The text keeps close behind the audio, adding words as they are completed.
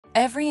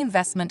Every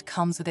investment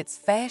comes with its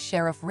fair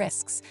share of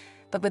risks,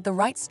 but with the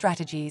right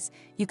strategies,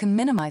 you can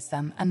minimize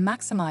them and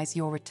maximize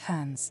your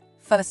returns.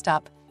 First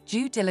up,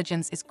 due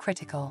diligence is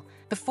critical.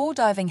 Before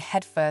diving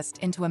headfirst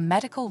into a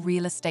medical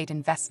real estate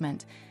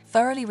investment,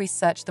 thoroughly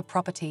research the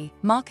property,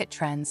 market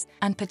trends,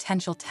 and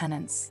potential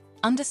tenants.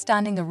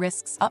 Understanding the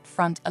risks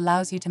upfront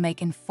allows you to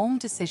make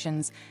informed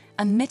decisions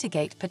and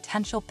mitigate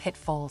potential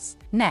pitfalls.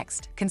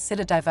 Next,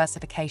 consider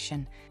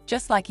diversification.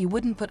 Just like you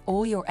wouldn't put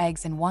all your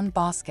eggs in one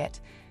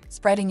basket,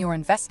 spreading your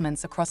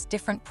investments across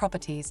different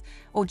properties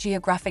or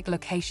geographic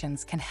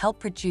locations can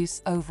help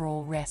reduce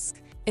overall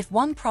risk. If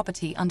one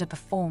property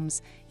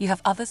underperforms, you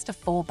have others to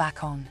fall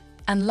back on.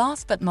 And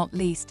last but not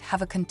least,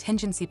 have a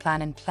contingency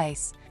plan in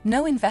place.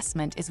 No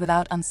investment is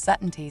without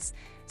uncertainties,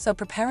 so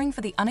preparing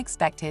for the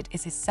unexpected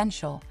is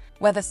essential.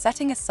 Whether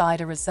setting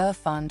aside a reserve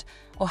fund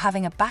or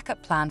having a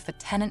backup plan for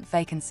tenant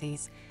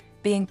vacancies,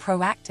 being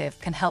proactive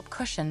can help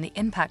cushion the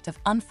impact of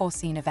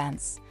unforeseen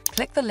events.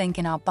 Click the link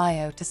in our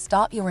bio to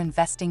start your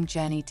investing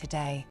journey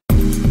today.